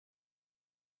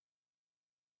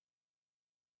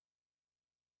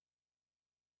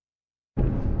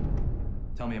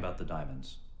Tell me about the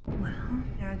diamonds. Well,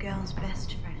 they're a girl's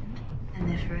best friend, and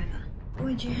they're forever.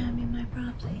 Would you hand me my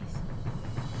bra, please?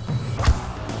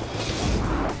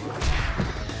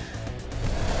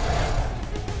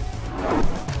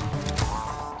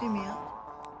 Do me up.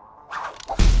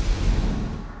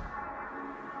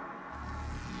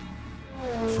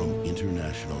 From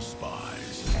international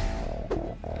spies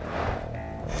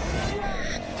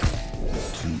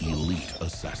to elite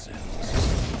assassins,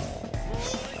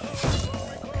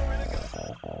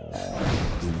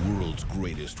 the world's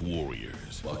greatest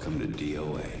warriors. Welcome to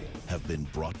DOA. Have been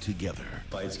brought together.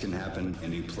 Fights can happen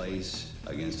any place,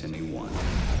 against anyone.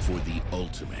 For the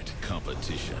ultimate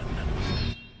competition.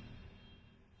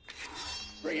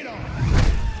 Bring it on!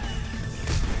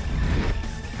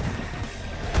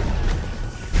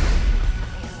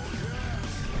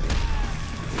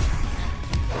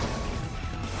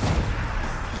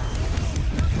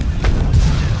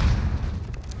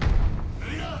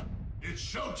 It's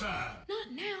showtime!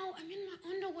 Not now. I'm in my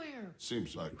underwear.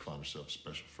 Seems like you found yourself a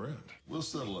special friend. We'll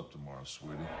settle up tomorrow,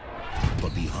 sweetie.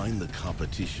 But behind the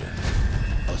competition,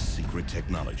 a secret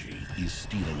technology is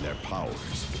stealing their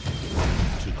powers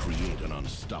to create an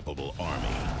unstoppable army.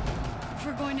 If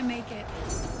we're going to make it,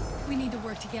 we need to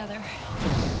work together.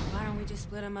 Why don't we just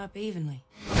split them up evenly?